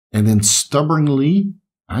And then stubbornly,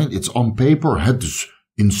 right, it's on paper, I had this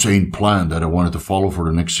insane plan that I wanted to follow for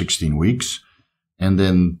the next 16 weeks. And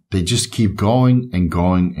then they just keep going and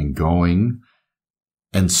going and going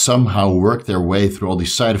and somehow work their way through all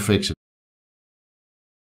these side effects.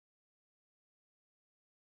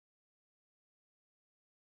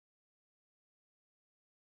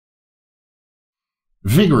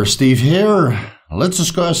 Vigorous Steve here. Let's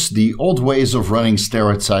discuss the old ways of running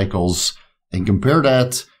steroid cycles and compare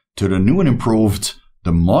that to the new and improved,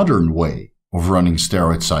 the modern way of running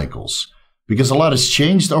steroid cycles. Because a lot has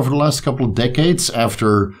changed over the last couple of decades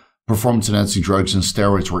after performance-enhancing drugs and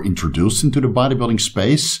steroids were introduced into the bodybuilding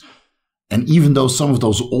space. And even though some of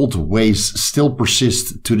those old ways still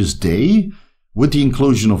persist to this day, with the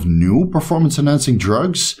inclusion of new performance-enhancing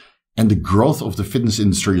drugs and the growth of the fitness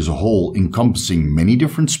industry as a whole encompassing many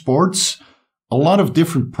different sports, a lot of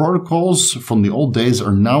different protocols from the old days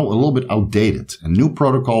are now a little bit outdated. And new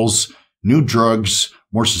protocols, new drugs,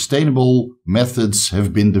 more sustainable methods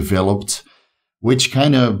have been developed, which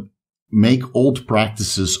kind of make old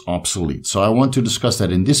practices obsolete. So I want to discuss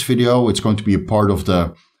that in this video. It's going to be a part of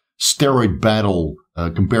the steroid battle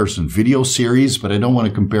comparison video series, but I don't want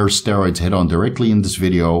to compare steroids head-on directly in this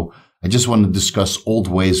video. I just want to discuss old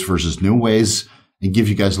ways versus new ways and give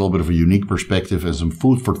you guys a little bit of a unique perspective and some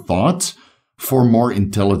food for thought for more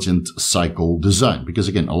intelligent cycle design. Because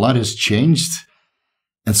again, a lot has changed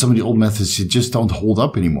and some of the old methods just don't hold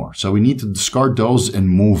up anymore. So we need to discard those and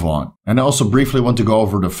move on. And I also briefly want to go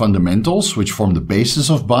over the fundamentals, which form the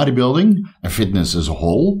basis of bodybuilding and fitness as a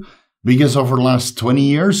whole. Because over the last 20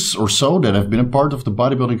 years or so that I've been a part of the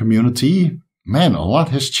bodybuilding community, man, a lot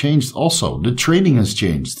has changed also. The training has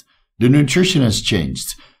changed. The nutrition has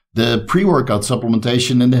changed. The pre-workout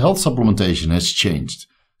supplementation and the health supplementation has changed.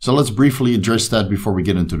 So let's briefly address that before we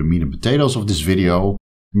get into the meat and potatoes of this video.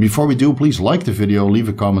 And before we do, please like the video, leave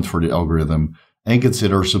a comment for the algorithm, and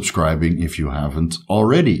consider subscribing if you haven't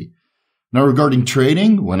already. Now, regarding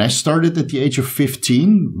training, when I started at the age of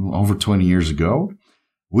 15, over 20 years ago,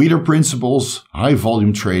 Weider Principles high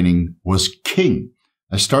volume training was king.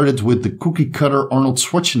 I started with the cookie cutter Arnold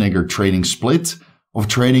Schwarzenegger training split of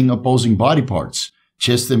training opposing body parts,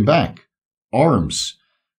 chest and back, arms.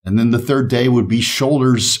 And then the third day would be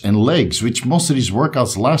shoulders and legs, which most of these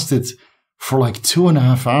workouts lasted for like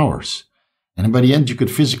 2.5 hours. And by the end, you could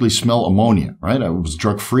physically smell ammonia, right? I was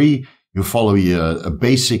drug-free. You follow a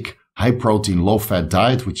basic high-protein, low-fat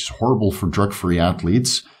diet, which is horrible for drug-free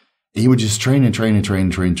athletes. And you would just train and train and train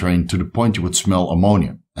and train and train to the point you would smell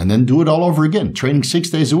ammonia. And then do it all over again, training 6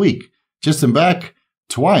 days a week. Chest and back,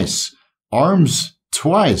 twice. Arms,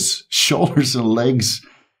 twice. Shoulders and legs,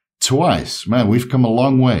 twice. Man, we've come a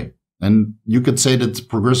long way. And you could say that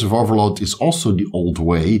progressive overload is also the old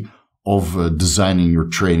way of designing your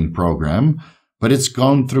training program, but it's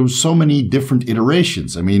gone through so many different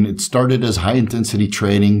iterations. I mean, it started as high-intensity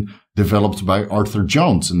training developed by Arthur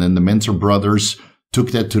Jones, and then the Mentor brothers took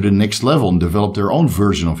that to the next level and developed their own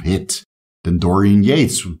version of HIIT. Then Dorian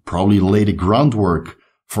Yates probably laid the groundwork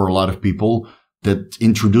for a lot of people that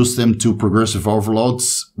introduced them to progressive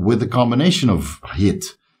overloads with a combination of HIIT.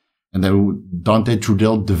 And then Dante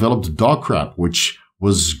Trudel developed dog crap, which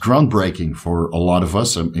was groundbreaking for a lot of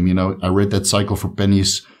us. I mean, I read that Cycle for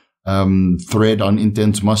Pennies thread on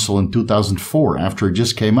intense muscle in 2004 after it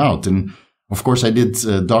just came out. And of course, I did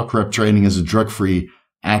dog crap training as a drug-free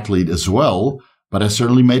athlete as well, but I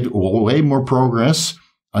certainly made way more progress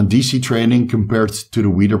on DC training compared to the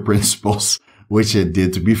Weider Principles, which I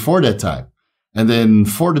did before that time. And then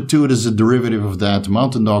Fortitude is a derivative of that.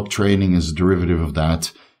 Mountain dog training is a derivative of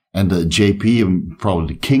that. And the JP,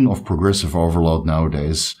 probably the king of progressive overload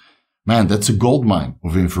nowadays. Man, that's a goldmine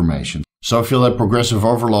of information. So I feel that progressive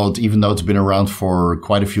overload, even though it's been around for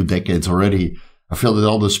quite a few decades already, I feel that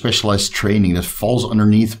all the specialized training that falls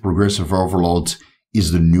underneath progressive overload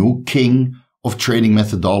is the new king of training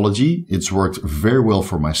methodology. It's worked very well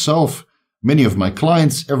for myself, many of my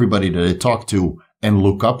clients, everybody that I talk to and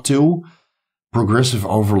look up to. Progressive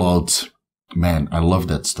overload, man, I love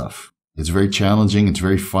that stuff. It's very challenging, it's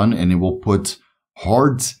very fun, and it will put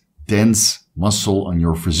hard, dense muscle on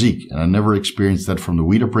your physique. And I never experienced that from the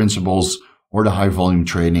Weider Principles or the high volume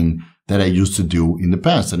training that I used to do in the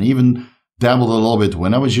past. And I even dabbled a little bit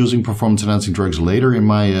when I was using performance enhancing drugs later in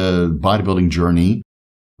my bodybuilding journey.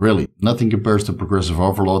 Really, nothing compares to progressive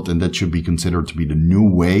overload, and that should be considered to be the new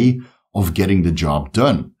way of getting the job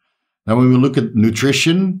done. Now, when we look at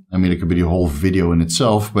nutrition, I mean, it could be a whole video in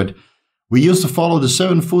itself, but we used to follow the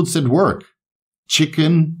 7 foods that work.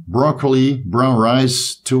 Chicken, broccoli, brown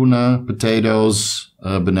rice, tuna, potatoes,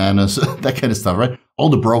 bananas, that kind of stuff, right? All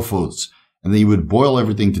the bro foods. and then you would boil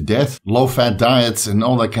everything to death. Low-fat diets and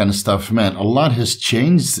all that kind of stuff. Man, a lot has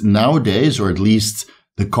changed nowadays, or at least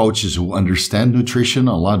the coaches who understand nutrition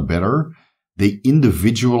a lot better. They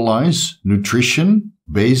individualize nutrition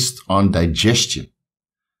based on digestion.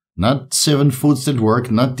 Not 7 foods that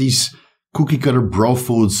work, not these cookie-cutter bro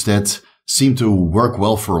foods that seem to work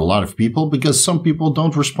well for a lot of people, because some people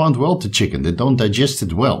don't respond well to chicken. They don't digest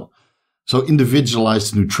it well. So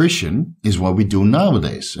individualized nutrition is what we do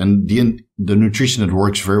nowadays. And the nutrition that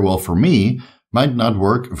works very well for me might not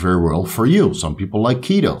work very well for you. Some people like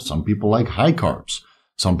keto. Some people like high carbs.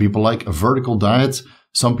 Some people like a vertical diet.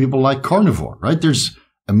 Some people like carnivore, right? There's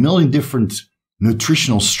a million different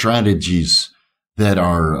nutritional strategies that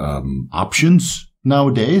are options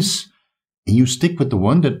nowadays. And you stick with the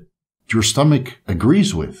one that your stomach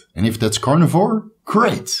agrees with. And if that's carnivore,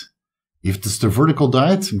 great. If it's the vertical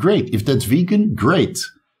diet, great. If that's vegan, great.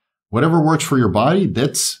 Whatever works for your body,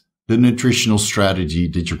 that's the nutritional strategy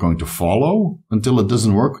that you're going to follow until it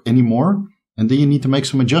doesn't work anymore. And then you need to make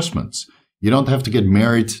some adjustments. You don't have to get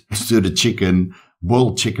married to the chicken,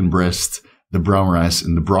 boiled chicken breast, the brown rice,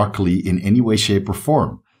 and the broccoli in any way, shape, or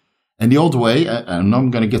form. And the old way, I know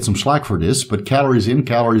I'm going to get some slack for this, but calories in,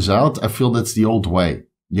 calories out, I feel that's the old way.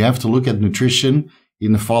 You have to look at nutrition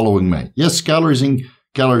in the following way. Yes, calories in,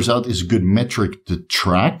 calories out is a good metric to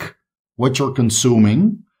track what you're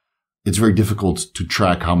consuming. It's very difficult to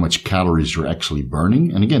track how much calories you're actually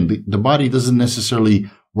burning. And again, the body doesn't necessarily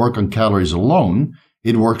work on calories alone.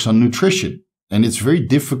 It works on nutrition. And it's very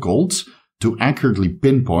difficult to accurately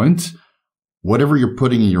pinpoint whatever you're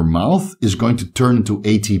putting in your mouth is going to turn into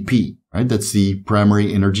ATP, right? That's the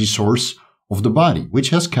primary energy source of the body,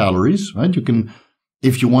 which has calories, right? You can,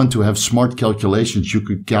 if you want to have smart calculations, you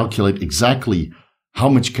could calculate exactly how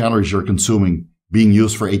much calories you're consuming being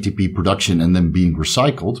used for ATP production and then being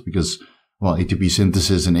recycled because, well, ATP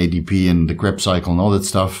synthesis and ADP and the Krebs cycle and all that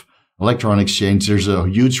stuff, electron exchange, there's a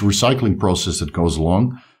huge recycling process that goes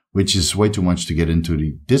along, which is way too much to get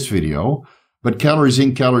into this video. But calories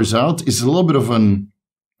in, calories out is a little bit of an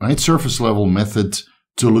surface level method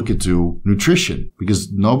to look into nutrition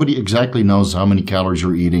because nobody exactly knows how many calories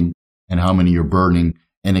you're eating and how many you're burning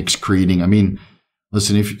and excreting. I mean,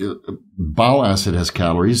 listen, if bile acid has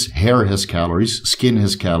calories, hair has calories, skin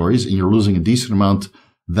has calories, and you're losing a decent amount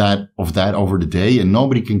of that over the day, and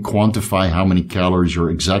nobody can quantify how many calories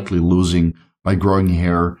you're exactly losing by growing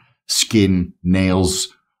hair, skin, nails.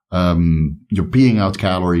 You're peeing out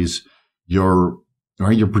calories. You're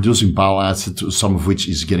producing bile acid, some of which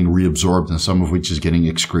is getting reabsorbed and some of which is getting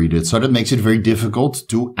excreted. So that makes it very difficult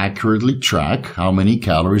to accurately track how many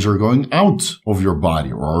calories are going out of your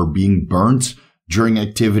body or are being burnt during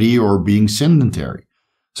activity or being sedentary.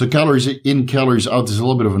 So calories in, calories out is a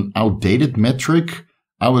little bit of an outdated metric.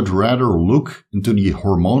 I would rather look into the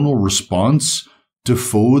hormonal response to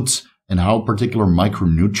foods and how particular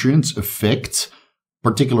micronutrients affect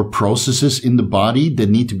particular processes in the body that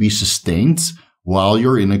need to be sustained while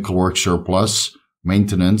you're in a caloric surplus,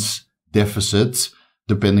 maintenance, deficit,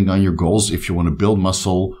 depending on your goals. If you want to build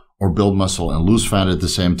muscle and lose fat at the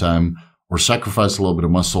same time, or sacrifice a little bit of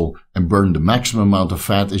muscle and burn the maximum amount of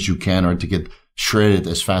fat as you can, or to get shredded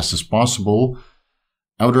as fast as possible,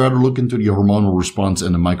 I would rather look into the hormonal response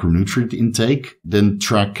and the micronutrient intake than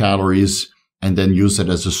track calories and then use that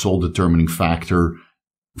as a sole determining factor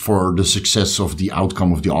for the success of the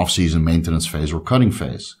outcome of the off-season maintenance phase or cutting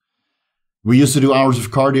phase. We used to do hours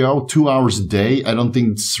of cardio, 2 hours a day. I don't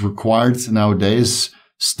think it's required nowadays.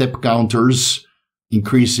 Step counters,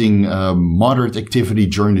 increasing moderate activity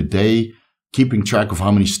during the day, keeping track of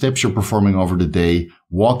how many steps you're performing over the day,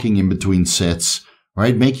 walking in between sets,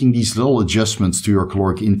 right? Making these little adjustments to your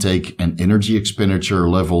caloric intake and energy expenditure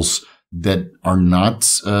levels that are not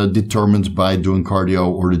determined by doing cardio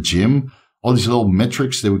or the gym. All these little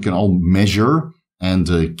metrics that we can all measure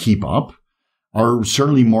and keep up are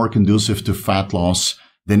certainly more conducive to fat loss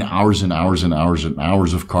than hours and hours and hours and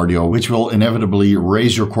hours of cardio, which will inevitably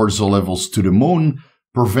raise your cortisol levels to the moon,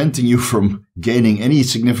 preventing you from gaining any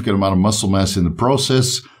significant amount of muscle mass in the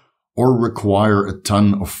process or require a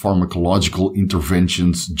ton of pharmacological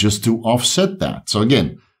interventions just to offset that. So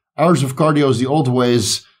again, hours of cardio is the old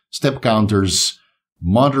ways, step counters,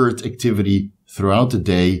 moderate activity throughout the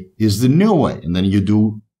day is the new way. And then you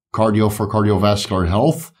do cardio for cardiovascular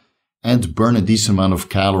health and burn a decent amount of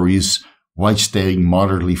calories while staying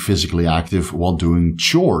moderately physically active while doing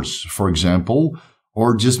chores, for example,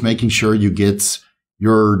 or just making sure you get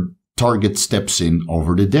your target steps in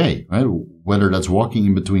over the day, right? Whether that's walking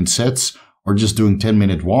in between sets or just doing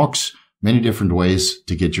 10-minute walks, many different ways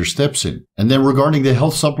to get your steps in. And then regarding the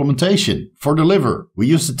health supplementation for the liver, we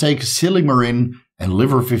used to take silimarin and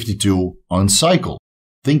liver 52 on cycle,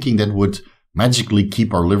 thinking that would magically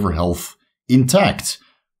keep our liver health intact,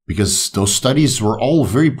 because those studies were all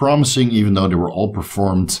very promising, even though they were all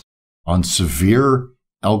performed on severe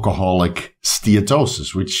alcoholic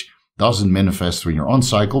steatosis, which doesn't manifest when you're on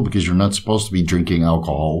cycle because you're not supposed to be drinking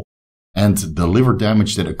alcohol. And the liver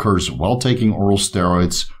damage that occurs while taking oral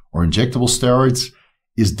steroids or injectable steroids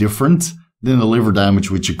is different than the liver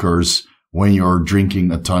damage which occurs when you're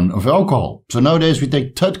drinking a ton of alcohol. So nowadays we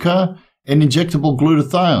take Deca and injectable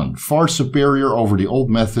glutathione, far superior over the old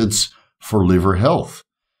methods for liver health.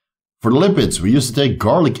 For the lipids, we used to take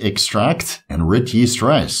garlic extract and red yeast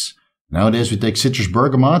rice. Nowadays we take citrus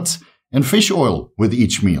bergamot and fish oil with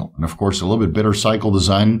each meal. And of course a little bit better cycle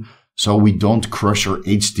design so we don't crush our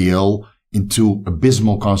HDL into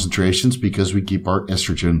abysmal concentrations because we keep our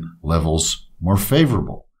estrogen levels more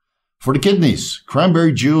favorable. For the kidneys,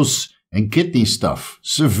 cranberry juice and kidney stuff,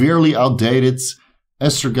 severely outdated.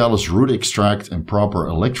 Astragalus root extract and proper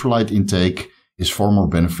electrolyte intake is far more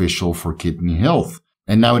beneficial for kidney health.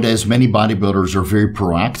 And nowadays, many bodybuilders are very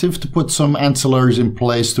proactive to put some ancillaries in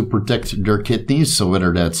place to protect their kidneys. So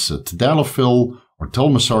whether that's tadalafil or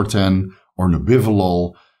telmisartan or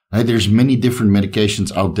nebivolol, there's many different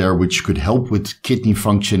medications out there which could help with kidney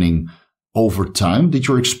functioning over time that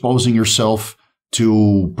you're exposing yourself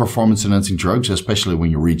to performance-enhancing drugs, especially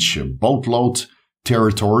when you reach boatload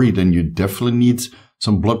territory. Then you definitely need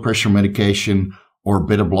some blood pressure medication or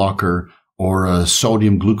beta blocker or a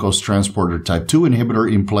sodium glucose transporter type 2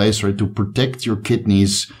 inhibitor in place, right, to protect your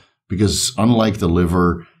kidneys, because unlike the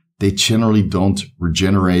liver, they generally don't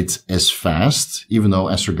regenerate as fast, even though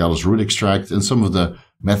astragalus root extract and some of the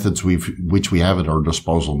methods which we have at our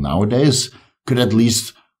disposal nowadays could at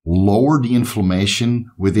least lower the inflammation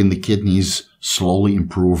within the kidneys, slowly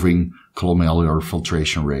improving glomerular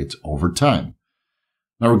filtration rate over time.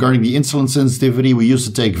 Now, regarding the insulin sensitivity, we used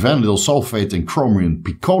to take vanadyl sulfate and chromium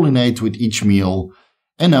picolinate with each meal,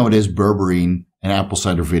 and nowadays berberine and apple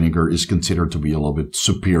cider vinegar is considered to be a little bit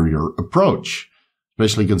superior approach,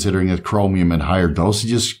 especially considering that chromium at higher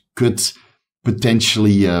dosages could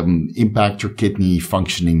potentially impact your kidney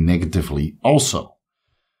functioning negatively also.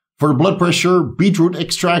 For the blood pressure, beetroot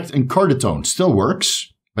extract and carditone still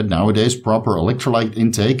works, but nowadays proper electrolyte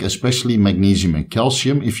intake, especially magnesium and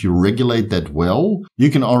calcium, if you regulate that well,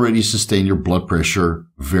 you can already sustain your blood pressure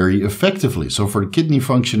very effectively. So for the kidney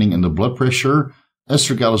functioning and the blood pressure,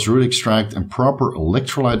 astragalus root extract and proper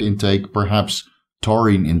electrolyte intake, perhaps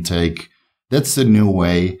taurine intake, that's the new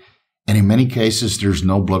way. And in many cases, there's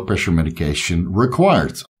no blood pressure medication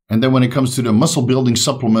required. And then when it comes to the muscle building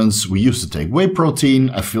supplements, we used to take whey protein.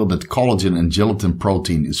 I feel that collagen and gelatin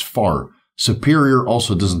protein is far superior,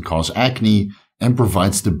 also doesn't cause acne, and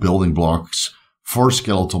provides the building blocks for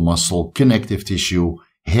skeletal muscle, connective tissue,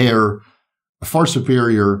 hair, a far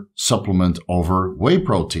superior supplement over whey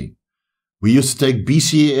protein. We used to take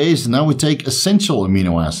BCAAs, and now we take essential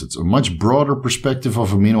amino acids, a much broader perspective of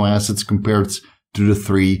amino acids compared to the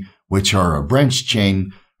three, which are a branched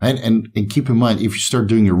chain. And keep in mind, if you start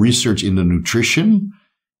doing your research into nutrition,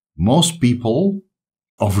 most people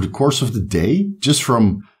over the course of the day, just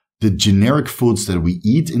from the generic foods that we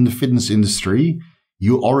eat in the fitness industry,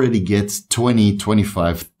 you already get 20,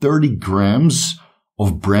 25, 30 grams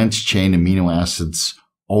of branched chain amino acids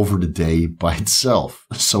over the day by itself.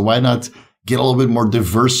 So why not get a little bit more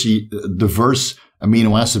diverse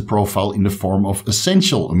amino acid profile in the form of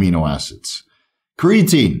essential amino acids?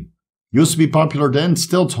 Creatine used to be popular then,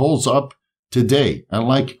 still holds up today. I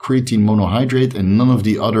like creatine monohydrate and none of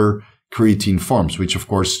the other creatine forms, which of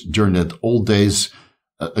course during that old days,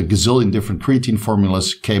 a gazillion different creatine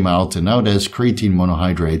formulas came out, and nowadays creatine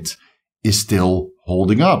monohydrate is still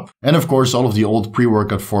holding up. And of course, all of the old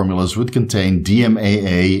pre-workout formulas would contain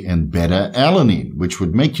DMAA and beta-alanine, which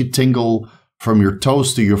would make you tingle from your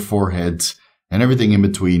toes to your forehead and everything in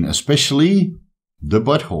between, especially the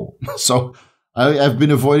butthole. So I've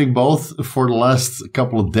been avoiding both for the last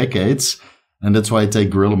couple of decades, and that's why I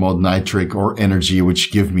take Gorilla Mode Nitric or Energy,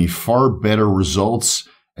 which give me far better results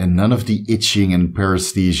and none of the itching and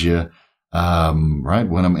paresthesia, right,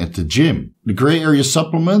 when I'm at the gym. The gray area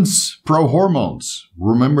supplements, pro-hormones.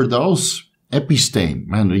 Remember those? Epistane.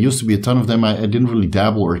 Man, there used to be a ton of them. I didn't really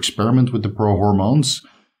dabble or experiment with the pro-hormones.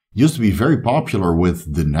 Used to be very popular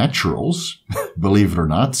with the naturals, believe it or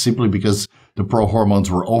not, simply because the pro-hormones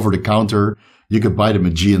were over the counter. You could buy them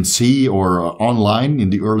at GNC or online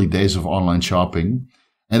in the early days of online shopping,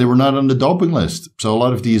 and they were not on the doping list. So a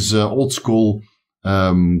lot of these old school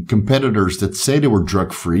competitors that say they were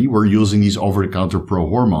drug-free were using these over-the-counter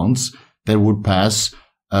pro-hormones that would pass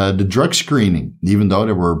the drug screening, even though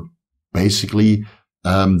they were basically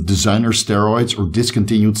designer steroids or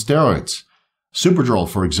discontinued steroids. Superdrol,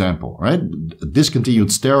 for example, right? A discontinued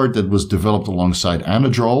steroid that was developed alongside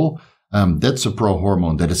anadrol. That's a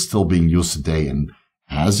pro-hormone that is still being used today and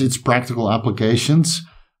has its practical applications.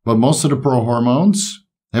 But most of the pro-hormones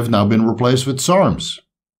have now been replaced with SARMs.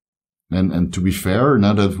 And to be fair,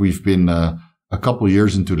 now that we've been a couple of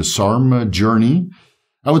years into the SARM journey,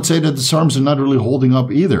 I would say that the SARMs are not really holding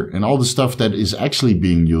up either. And all the stuff that is actually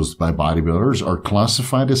being used by bodybuilders are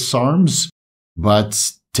classified as SARMs,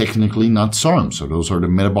 but technically not SARMs. So those are the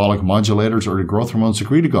metabolic modulators or the growth hormone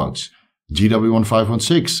secretagogues.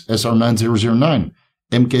 GW1516, SR9009,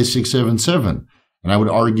 MK677. And I would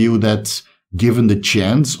argue that given the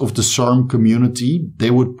chance of the SARM community,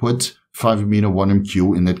 they would put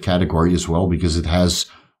 5-amino-1-MQ in that category as well, because it has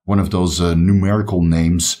one of those numerical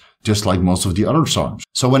names, just like most of the other SARMs.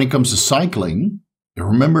 So when it comes to cycling,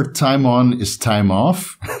 remember time on is time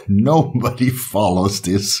off. Nobody follows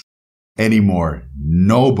this anymore.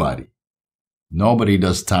 Nobody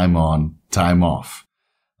does time on, time off.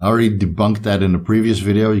 I already debunked that in the previous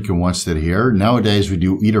video. You can watch that here. Nowadays, we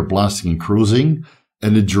do either blasting and cruising,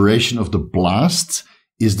 and the duration of the blast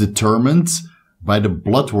is determined by the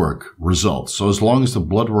blood work results. So as long as the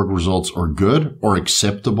blood work results are good or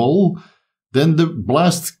acceptable, then the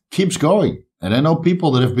blast keeps going. And I know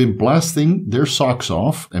people that have been blasting their socks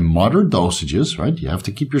off in moderate dosages, right? You have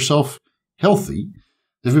to keep yourself healthy.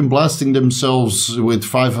 They've been blasting themselves with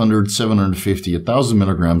 500, 750, 1,000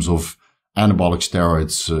 milligrams of anabolic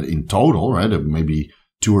steroids in total, right? Maybe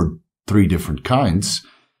 2 or 3 different kinds.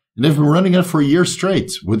 And they've been running it for a year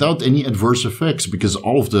straight without any adverse effects, because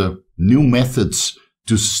all of the new methods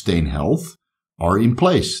to sustain health are in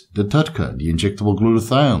place. The Deca, the injectable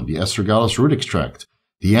glutathione, the astragalus root extract,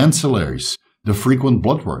 the ancillaries, the frequent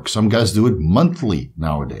blood work. Some guys do it monthly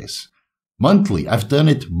nowadays. Monthly. I've done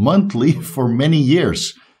it monthly for many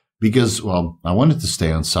years because, well, I wanted to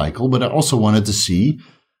stay on cycle, but I also wanted to see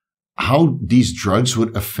how these drugs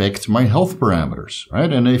would affect my health parameters,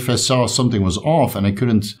 right? And if I saw something was off and I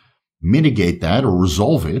couldn't mitigate that or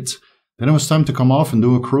resolve it, then it was time to come off and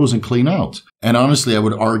do a cruise and clean out. And honestly, I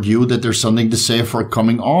would argue that there's something to say for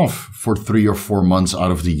coming off for 3 or 4 months out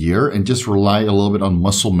of the year and just rely a little bit on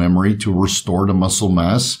muscle memory to restore the muscle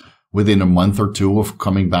mass within a month or 2 of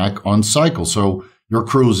coming back on cycle. So your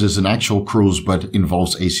cruise is an actual cruise, but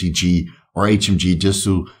involves ACG or HMG just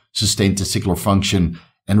to sustain testicular function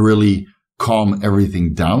and really calm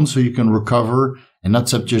everything down so you can recover and not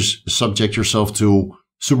subject yourself to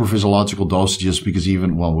super physiological dosages, because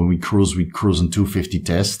even, well, when we cruise in 250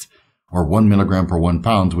 test or 1 milligram per 1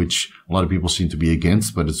 pound, which a lot of people seem to be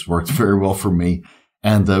against, but it's worked very well for me.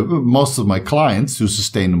 And most of my clients who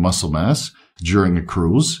sustain the muscle mass during a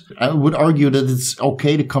cruise, I would argue that it's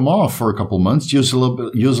okay to come off for a couple of months, use a little bit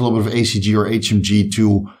of ACG or HMG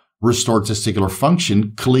to restore testicular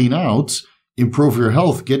function, clean out, improve your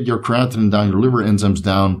health, get your creatinine down, your liver enzymes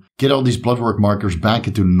down, get all these blood work markers back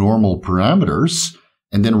into normal parameters,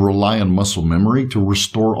 and then rely on muscle memory to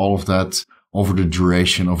restore all of that over the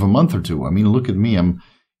duration of a month or 2. I mean, look at me.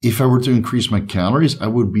 If I were to increase my calories, I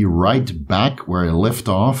would be right back where I left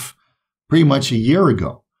off pretty much a year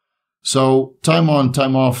ago. So time on,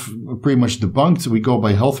 time off, pretty much debunked. We go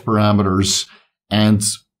by health parameters, and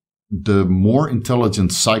the more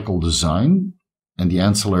intelligent cycle design and the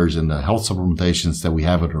ancillaries and the health supplementations that we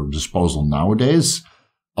have at our disposal nowadays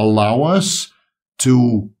allow us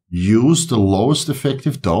to use the lowest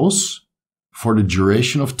effective dose for the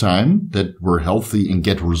duration of time that we're healthy and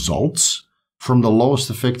get results from the lowest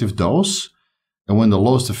effective dose. And when the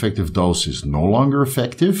lowest effective dose is no longer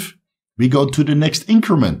effective, we go to the next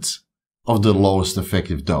increment of the lowest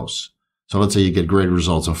effective dose. So let's say you get great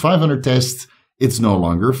results on 500 tests. It's no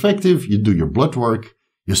longer effective. You do your blood work.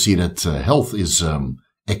 You see that health is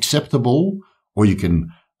acceptable, or you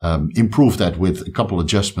can improve that with a couple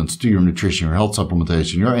adjustments to your nutrition, your health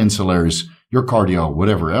supplementation, your ancillaries, your cardio,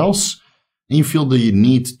 whatever else. And you feel the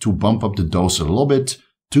need to bump up the dose a little bit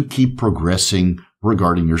to keep progressing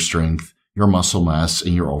regarding your strength, your muscle mass,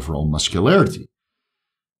 and your overall muscularity.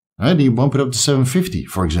 And you bump it up to 750,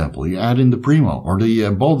 for example. You add in the Primo or the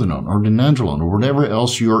Boldenone or the Nandrolone or whatever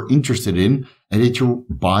else you're interested in and that your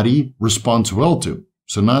body responds well to.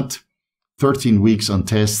 So not 13 weeks on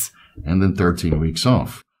test and then 13 weeks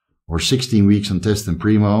off, or 16 weeks on test and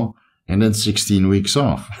Primo and then 16 weeks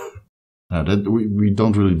off. Now, we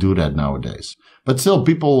don't really do that nowadays. But still,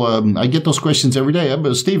 people, I get those questions every day.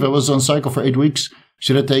 But Steve, I was on cycle for 8 weeks.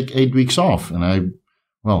 Should I take 8 weeks off? And I,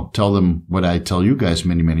 well, tell them what I tell you guys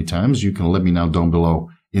many, many times. You can let me know down below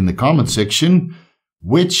in the comment section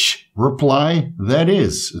which reply that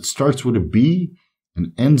is. It starts with a B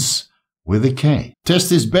and ends with a K.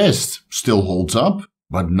 Test is best still holds up,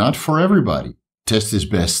 but not for everybody. Test is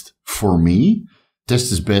best for me.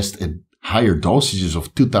 Test is best at higher dosages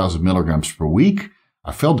of 2000 milligrams per week.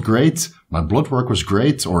 I felt great. My blood work was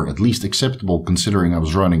great, or at least acceptable considering I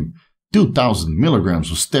was running 2000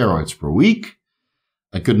 milligrams of steroids per week.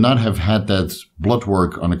 I could not have had that blood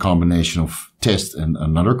work on a combination of test and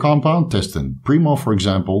another compound, test and Primo, for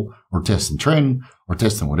example, or test and Tren, or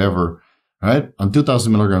test and whatever, right? On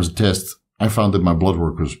 2000 milligrams of test, I found that my blood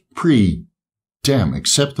work was pretty damn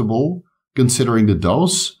acceptable considering the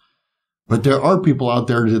dose. But there are people out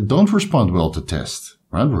there that don't respond well to test,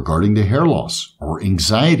 right? Regarding the hair loss or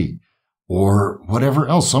anxiety or whatever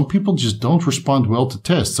else. Some people just don't respond well to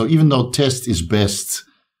test. So even though test is best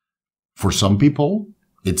for some people,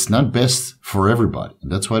 it's not best for everybody.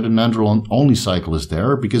 And that's why the nandrolone-only cycle is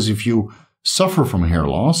there, because if you suffer from hair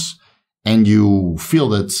loss and you feel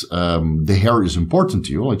that the hair is important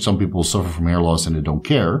to you, like some people suffer from hair loss and they don't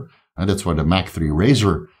care, and that's why the Mach 3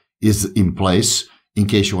 razor is in place in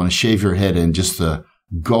case you want to shave your head and just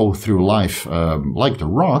go through life like The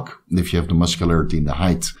Rock, if you have the muscularity and the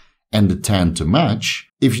height and the tan to match.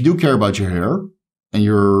 If you do care about your hair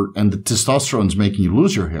and the testosterone is making you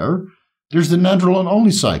lose your hair, there's the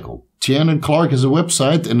nandrolone-only cycle. Tien and Clark has a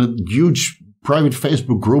website and a huge private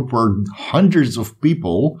Facebook group where hundreds of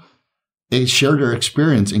people share their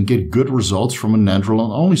experience and get good results from a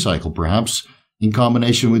nandrolone-only cycle, perhaps in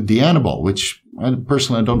combination with Dianabol, which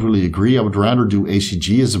personally I don't really agree. I would rather do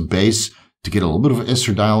ACG as a base to get a little bit of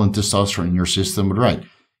estradiol and testosterone in your system. But right,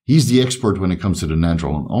 he's the expert when it comes to the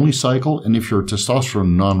nandrolone-only cycle. And if you're a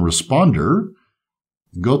testosterone non-responder,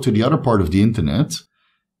 go to the other part of the internet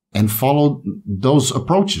and follow those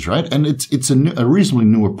approaches, right? And it's a reasonably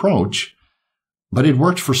new approach, but it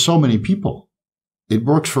works for so many people. It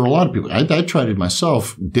works for a lot of people. I tried it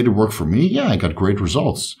myself. Did it work for me? Yeah, I got great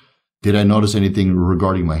results. Did I notice anything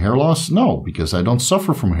regarding my hair loss? No, because I don't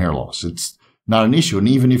suffer from hair loss. It's not an issue. And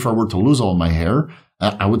even if I were to lose all my hair,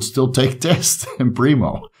 I would still take test and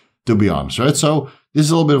Primo, to be honest, right? So this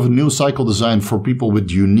is a little bit of a new cycle design for people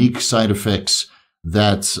with unique side effects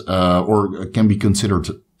that or can be considered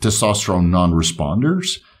testosterone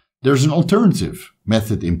non-responders. There's an alternative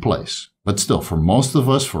method in place. But still, for most of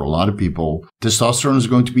us, for a lot of people, testosterone is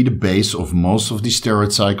going to be the base of most of the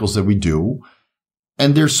steroid cycles that we do.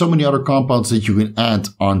 And there's so many other compounds that you can add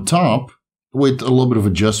on top with a little bit of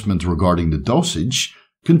adjustment regarding the dosage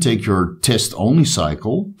can take your test-only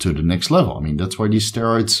cycle to the next level. I mean, that's why these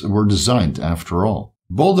steroids were designed after all.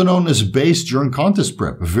 Boldenone is a base during contest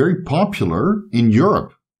prep, very popular in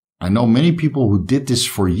Europe. I know many people who did this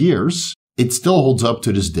for years. It still holds up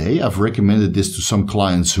to this day. I've recommended this to some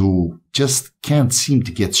clients who just can't seem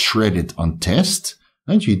to get shredded on test.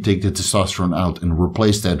 And you take the testosterone out and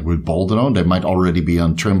replace that with Boldenone. They might already be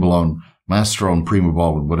on Trenbolone, Masterone,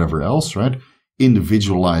 Primobolan, whatever else, right?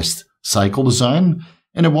 Individualized cycle design.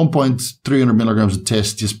 And at one point, 300 milligrams of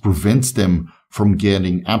test just prevents them from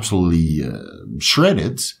getting absolutely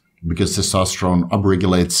shredded because testosterone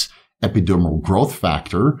upregulates epidermal growth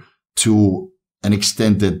factor to an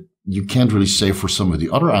extent that you can't really say for some of the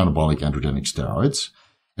other anabolic androgenic steroids.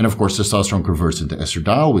 And of course, testosterone converts into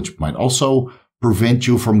estradiol, which might also prevent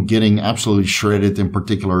you from getting absolutely shredded, in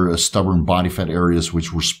particular stubborn body fat areas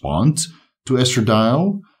which respond to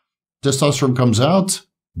estradiol. Testosterone comes out,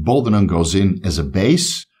 Boldenone goes in as a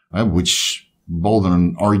base, right, which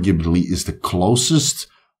Boldenone arguably is the closest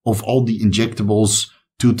of all the injectables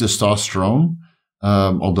to testosterone.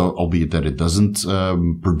 Albeit that it doesn't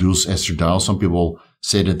produce estradiol. Some people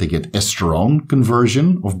say that they get esterone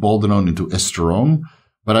conversion of Boldenone into esterone.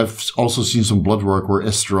 But I've also seen some blood work where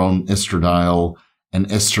esterone, estradiol, and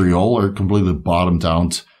estriol are completely bottomed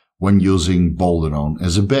out when using Boldenone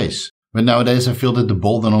as a base. But nowadays I feel that the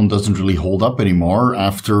Boldenone doesn't really hold up anymore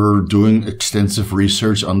after doing extensive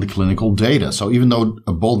research on the clinical data. So even though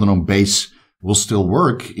a Boldenone base will still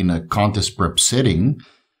work in a contest prep setting,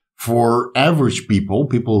 for average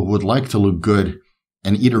people who would like to look good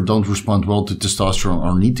and either don't respond well to testosterone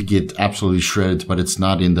or need to get absolutely shredded, but it's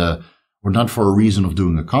not not for a reason of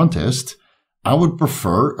doing a contest, I would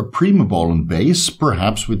prefer a Primobolan base,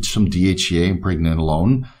 perhaps with some DHEA and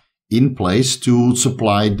pregnenolone in place to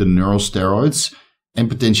supply the neurosteroids and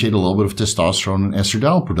potentiate a little bit of testosterone and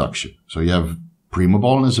estradiol production. So you have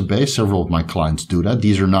Primobolan as a base. Several of my clients do that.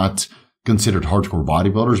 These are not considered hardcore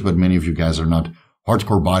bodybuilders, but many of you guys are not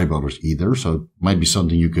hardcore bodybuilders either, so it might be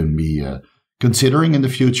something you can be considering in the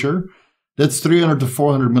future. That's 300 to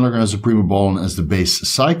 400 milligrams of Primobolan as the base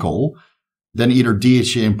cycle, then either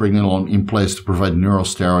DHEA and pregnenolone in place to provide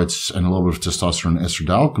neurosteroids and a little bit of testosterone and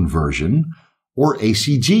estradiol conversion, or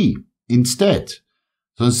ACG instead.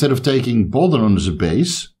 So instead of taking Boldenone as a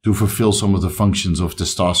base to fulfill some of the functions of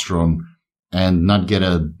testosterone and not get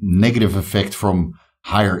a negative effect from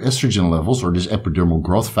higher estrogen levels or this epidermal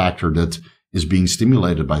growth factor that is being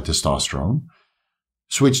stimulated by testosterone,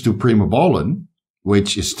 switch to Primobolan,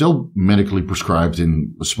 which is still medically prescribed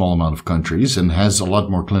in a small amount of countries and has a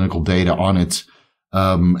lot more clinical data on it,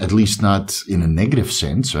 at least not in a negative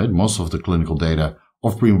sense, right? Most of the clinical data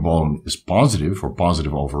of Primobolan is positive or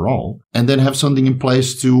positive overall. And then have something in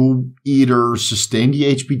place to either sustain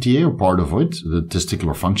the HPTA or part of it, the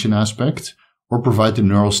testicular function aspect, or provide the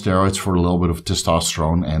neural steroids for a little bit of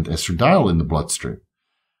testosterone and estradiol in the bloodstream.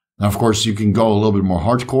 Now, of course, you can go a little bit more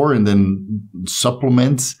hardcore and then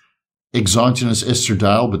supplement exogenous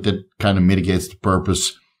estradiol, but that kind of mitigates the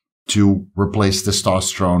purpose to replace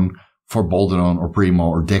testosterone for Boldenone or Primo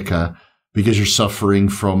or Deca, because you're suffering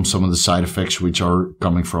from some of the side effects which are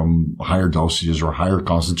coming from higher dosages or higher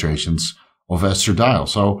concentrations of estradiol.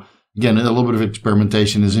 So again, a little bit of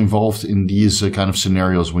experimentation is involved in these kind of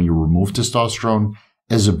scenarios when you remove testosterone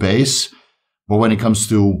as a base. But when it comes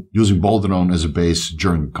to using Boldenone as a base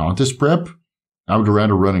during contest prep, I would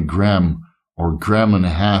rather run a gram or gram and a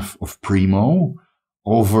half of Primo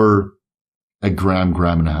over a gram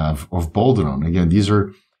and a half of Boldenone. Again, these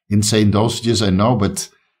are insane dosages, I know, but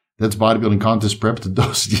that's bodybuilding contest prep. The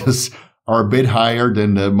dosages are a bit higher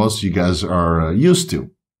than most of you guys are used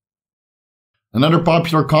to. Another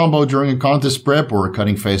popular combo during a contest prep or a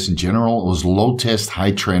cutting phase in general was low test,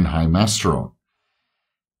 high tren, high masterone.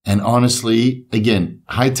 And honestly, again,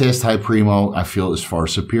 high test, high primo, I feel is far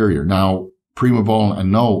superior. Now,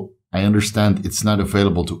 Primobolan, I understand it's not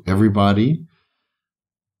available to everybody,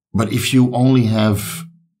 but if you only have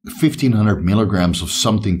 1,500 milligrams of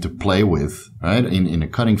something to play with, right, in a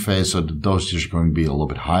cutting phase, so the dosages are going to be a little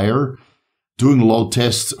bit higher, doing low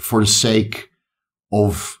tests for the sake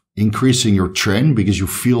of increasing your tren because you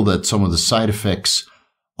feel that some of the side effects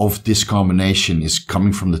of this combination is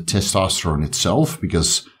coming from the testosterone itself,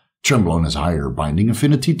 because Trenbolone has higher binding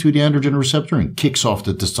affinity to the androgen receptor and kicks off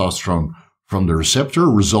the testosterone from the receptor,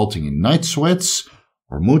 resulting in night sweats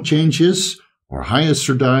or mood changes or high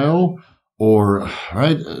estradiol or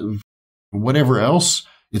whatever else.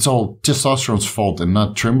 It's all testosterone's fault and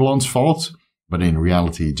not Trenbolone's fault. But in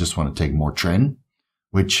reality, you just want to take more Tren,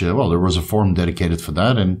 which, there was a forum dedicated for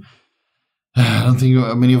that. And I don't think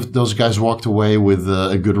many of those guys walked away with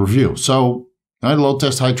a good review. So low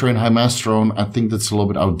test, high tren, high masterone, I think that's a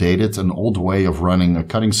little bit outdated, an old way of running a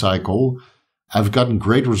cutting cycle. I've gotten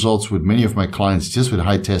great results with many of my clients just with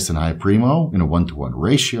high test and high primo in a 1-to-1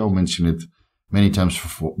 ratio. Mentioned it many times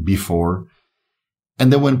before.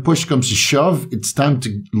 And then when push comes to shove, it's time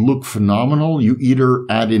to look phenomenal. You either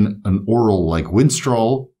add in an oral like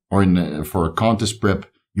Winstrol, or for a contest prep,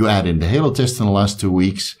 you add in the Halo test in the last 2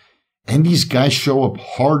 weeks. And these guys show up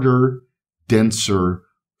harder, denser,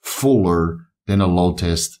 fuller than a low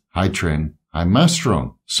test, high tren, high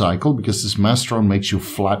masterone cycle, because this masterone makes you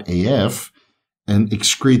flat AF and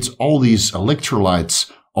excretes all these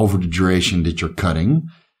electrolytes over the duration that you're cutting.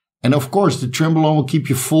 And of course, the Trenbolone will keep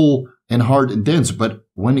you full and hard and dense. But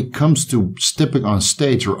when it comes to stepping on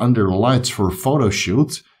stage or under the lights for a photo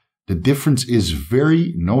shoot, the difference is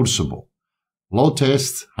very noticeable. Low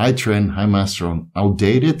test, high tren, high masterone,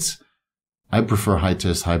 outdated. I prefer high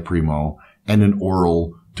test, high primo, and an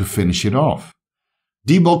oral to finish it off.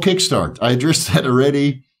 Dianabol Kickstart. I addressed that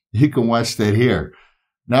already. You can watch that here.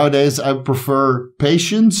 Nowadays, I prefer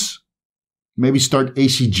patience. Maybe start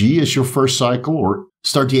ACG as your first cycle, or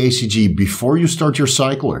start the ACG before you start your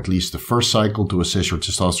cycle, or at least the first cycle to assess your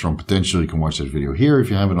testosterone potential. You can watch that video here if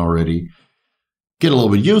you haven't already. Get a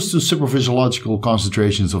little bit used to supraphysiological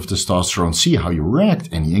concentrations of testosterone. See how you react.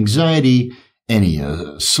 Any anxiety, any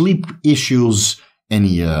sleep issues,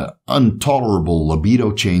 any intolerable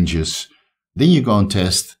libido changes. Then you go and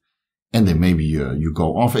test, and then maybe you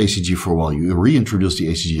go off ACG for a while. You reintroduce the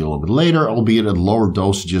ACG a little bit later, albeit at lower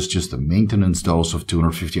dosages, just a maintenance dose of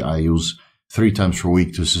 250 IUs 3 times per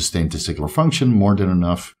week to sustain testicular function, more than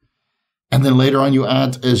enough. And then later on, you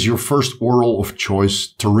add as your first oral of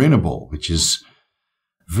choice Dianabol, which is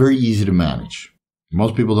very easy to manage.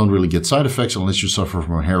 Most people don't really get side effects unless you suffer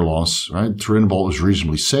from hair loss, right? Dianabol is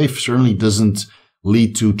reasonably safe, certainly doesn't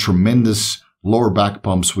lead to tremendous lower back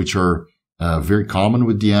pumps, which are very common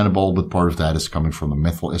with Dianabol, but part of that is coming from the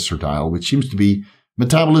methyl estradiol, which seems to be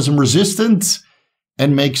metabolism resistant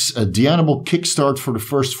and makes a Dianabol Kickstart for the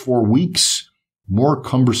first 4 weeks more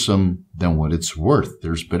cumbersome than what it's worth.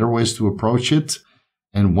 There's better ways to approach it,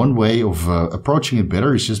 and one way of approaching it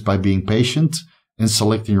better is just by being patient and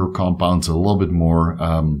selecting your compounds a little bit more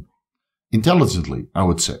intelligently, I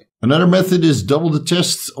would say. Another method is double the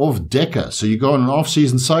tests of Deca. So you go on an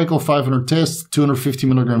off-season cycle, 500 tests, 250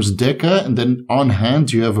 milligrams Deca, and then on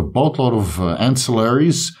hand you have a boatload of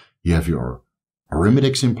ancillaries. You have your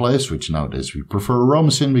arimidex in place, which nowadays we prefer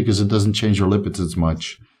aromasin because it doesn't change your lipids as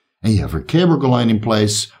much. And you have your cabergoline in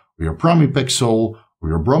place, or your pramipexole, or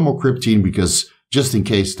your bromocryptine, because just in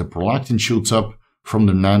case the prolactin shoots up from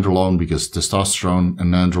the nandrolone, because testosterone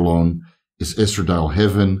and nandrolone is estradiol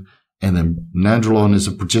heaven, and then nandrolone is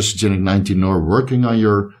a progestogenic 19-nor working on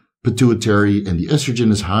your pituitary, and the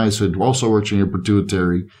estrogen is high, so it also works on your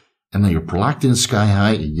pituitary, and then your prolactin is sky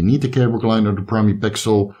high, and you need the cabergoline or the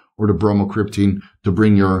pramipexole or the bromocryptine to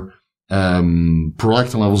bring your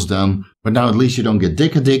prolactin levels down. But now at least you don't get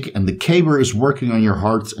Deca, and the caber is working on your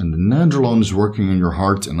heart, and the nandrolone is working on your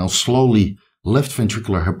heart, and now slowly left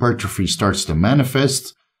ventricular hypertrophy starts to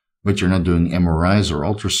manifest, but you're not doing MRIs or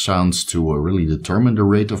ultrasounds to really determine the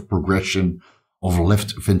rate of progression of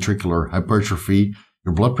left ventricular hypertrophy.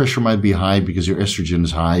 Your blood pressure might be high because your estrogen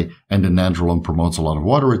is high, and the nandrolone promotes a lot of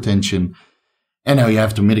water retention. And now you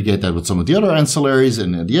have to mitigate that with some of the other ancillaries,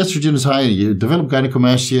 and the estrogen is high, you develop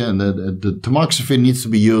gynecomastia, and the tamoxifen needs to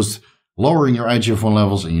be used, lowering your IGF-1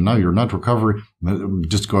 levels, and now you're not recovering,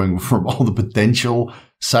 just going from all the potential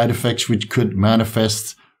side effects which could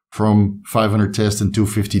manifest from 500 tests and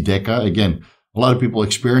 250 Deca. Again, a lot of people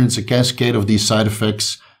experience a cascade of these side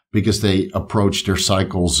effects because they approach their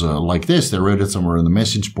cycles like this. They read it somewhere in the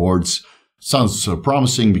message boards. Sounds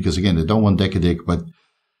promising because, again, they don't want Deca, but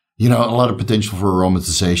you know, a lot of potential for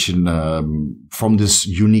aromatization from this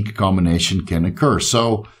unique combination can occur.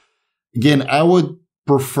 So, again, I would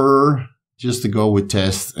prefer just to go with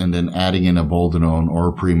tests and then adding in a Boldenone or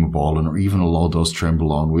a Primobolan or even a low-dose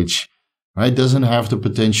Trenbolone, which doesn't have the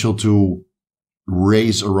potential to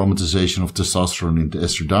raise aromatization of testosterone into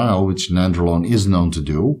estradiol, which nandrolone is known to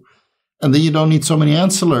do. And then you don't need so many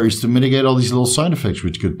ancillaries to mitigate all these little side effects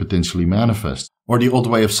which could potentially manifest. Or the old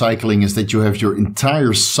way of cycling is that you have your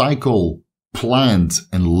entire cycle planned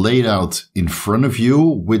and laid out in front of you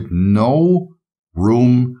with no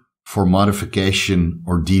room for modification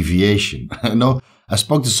or deviation. I know I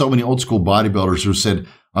spoke to so many old school bodybuilders who said,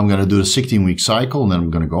 I'm going to do the 16-week cycle and then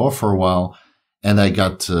I'm going to go off for a while. And I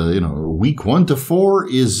got, week 1 to 4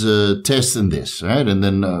 is test and this, right? And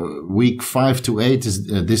then week 5 to 8 is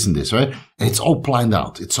this and this, right? And it's all planned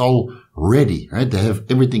out. It's all ready, right? They have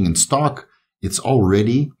everything in stock. It's all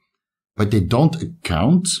ready, but they don't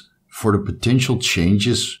account for the potential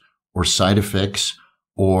changes or side effects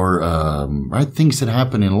or things that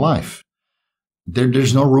happen in life.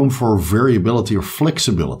 There's no room for variability or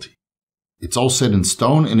flexibility. It's all set in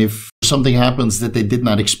stone, and if something happens that they did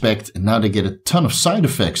not expect, and now they get a ton of side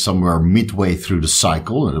effects somewhere midway through the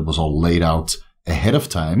cycle, and it was all laid out ahead of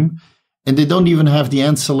time, and they don't even have the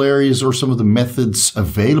ancillaries or some of the methods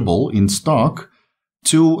available in stock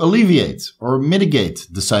to alleviate or mitigate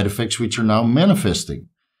the side effects which are now manifesting.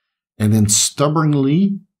 And then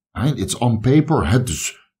stubbornly, it's on paper, I had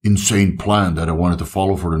this insane plan that I wanted to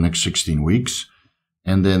follow for the next 16 weeks.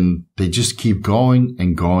 And then they just keep going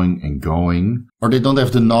and going and going. Or they don't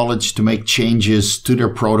have the knowledge to make changes to their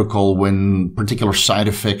protocol when particular side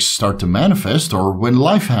effects start to manifest or when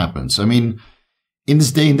life happens. I mean, in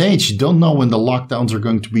this day and age, you don't know when the lockdowns are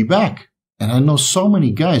going to be back. And I know so many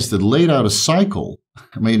guys that laid out a cycle.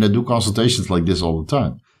 I mean, I do consultations like this all the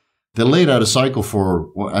time. They laid out a cycle for,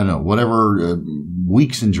 whatever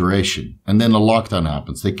weeks in duration. And then a lockdown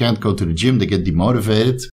happens. They can't go to the gym. They get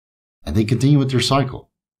demotivated. And they continue with their cycle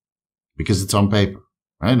because it's on paper.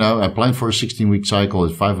 Right now, I planned for a 16-week cycle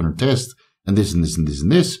at 500 tests and this and this and this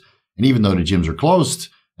and this. And even though the gyms are closed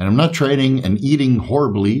and I'm not training and eating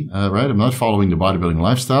horribly, I'm not following the bodybuilding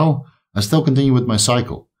lifestyle, I still continue with my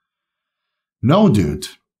cycle. No, dude.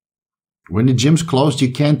 When the gym's closed,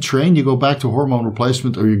 you can't train. You go back to hormone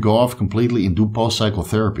replacement or you go off completely and do post-cycle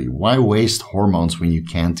therapy. Why waste hormones when you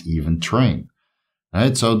can't even train?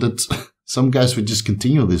 Right? So that's... Some guys would just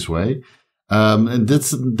continue this way. And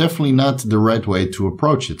that's definitely not the right way to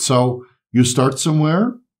approach it. So you start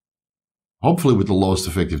somewhere, hopefully with the lowest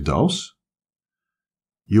effective dose.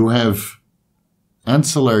 You have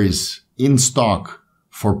ancillaries in stock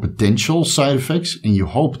for potential side effects, and you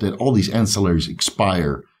hope that all these ancillaries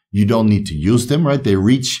expire. You don't need to use them, right? They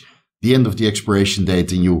reach the end of the expiration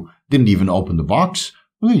date and you didn't even open the box.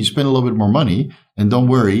 Well, you spend a little bit more money, and don't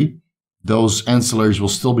worry. Those ancillaries will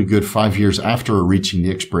still be good 5 years after reaching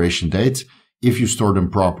the expiration date if you store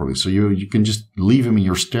them properly. So you can just leave them in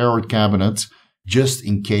your steroid cabinet just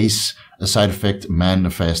in case a side effect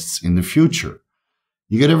manifests in the future.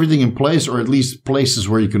 You get everything in place, or at least places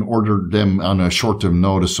where you can order them on a short-term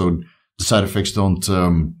notice so the side effects don't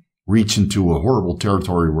reach into a horrible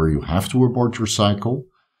territory where you have to abort your cycle.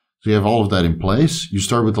 So you have all of that in place. You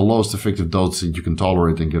start with the lowest effective dose that you can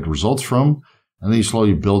tolerate and get results from, and then you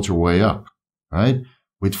slowly build your way up, right?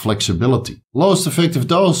 With flexibility. Lowest effective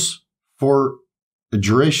dose for a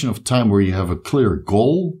duration of time where you have a clear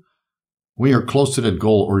goal. When you're close to that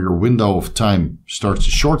goal or your window of time starts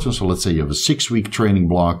to shorten, so let's say you have a 6-week training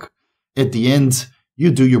block, at the end,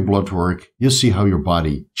 you do your blood work, you see how your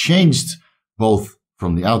body changed, both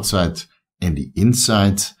from the outside and the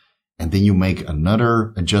inside, and then you make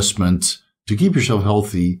another adjustment to keep yourself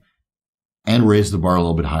healthy and raise the bar a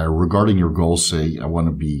little bit higher regarding your goals. Say, I want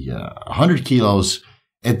to be 100 kilos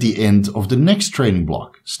at the end of the next training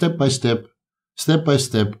block. Step by step,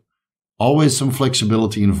 always some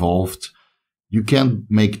flexibility involved. You can't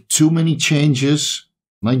make too many changes.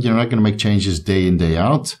 Like, you're not going to make changes day in, day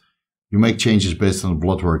out. You make changes based on the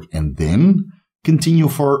blood work and then continue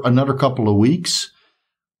for another couple of weeks.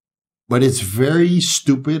 But it's very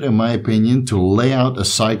stupid, in my opinion, to lay out a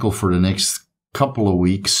cycle for the next couple of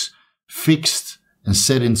weeks, fixed and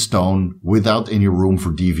set in stone without any room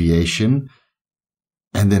for deviation.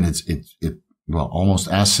 And then it's almost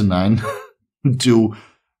asinine to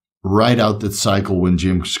write out that cycle when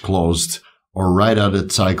gym's closed, or write out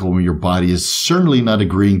that cycle when your body is certainly not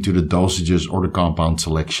agreeing to the dosages or the compound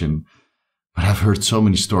selection. But I've heard so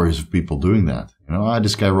many stories of people doing that. You know,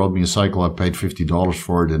 this guy wrote me a cycle, I paid $50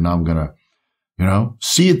 for it, and now I'm going to,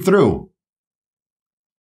 see it through.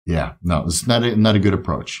 Yeah, no, it's not a good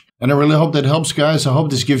approach. And I really hope that helps, guys. I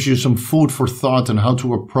hope this gives you some food for thought on how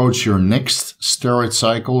to approach your next steroid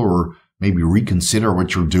cycle, or maybe reconsider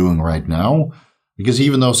what you're doing right now. Because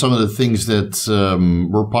even though some of the things that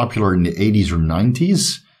were popular in the 80s or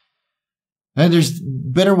 90s, there's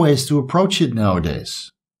better ways to approach it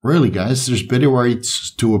nowadays. Really, guys, there's better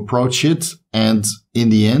ways to approach it. And in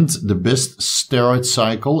the end, the best steroid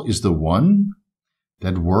cycle is the one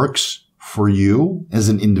that works for you as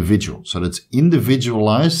an individual. So that's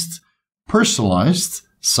individualized, personalized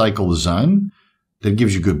cycle design that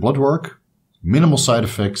gives you good blood work, minimal side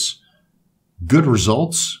effects, good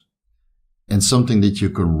results, and something that you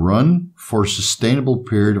can run for a sustainable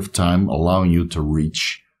period of time, allowing you to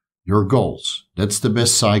reach your goals. That's the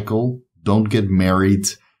best cycle. Don't get married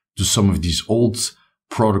to some of these old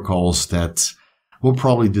protocols that will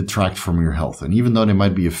probably detract from your health. And even though they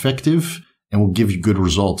might be effective and will give you good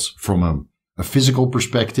results from a physical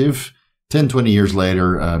perspective, 10, 20 years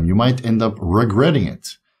later, you might end up regretting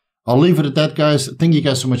it. I'll leave it at that, guys. Thank you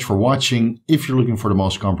guys so much for watching. If you're looking for the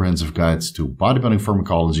most comprehensive guides to bodybuilding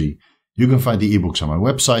pharmacology, you can find the ebooks on my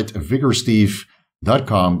website,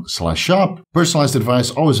 vigoroussteve.com/shop. Personalized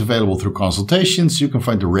advice always available through consultations. You can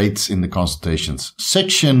find the rates in the consultations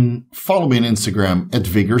section. Follow me on Instagram at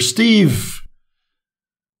vigorsteve.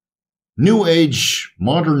 New age,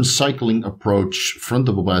 modern cycling approach, front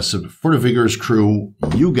double bicep for the Vigorous crew.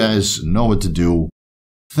 You guys know what to do.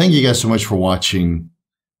 Thank you guys so much for watching,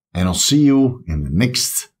 and I'll see you in the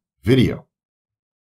next video.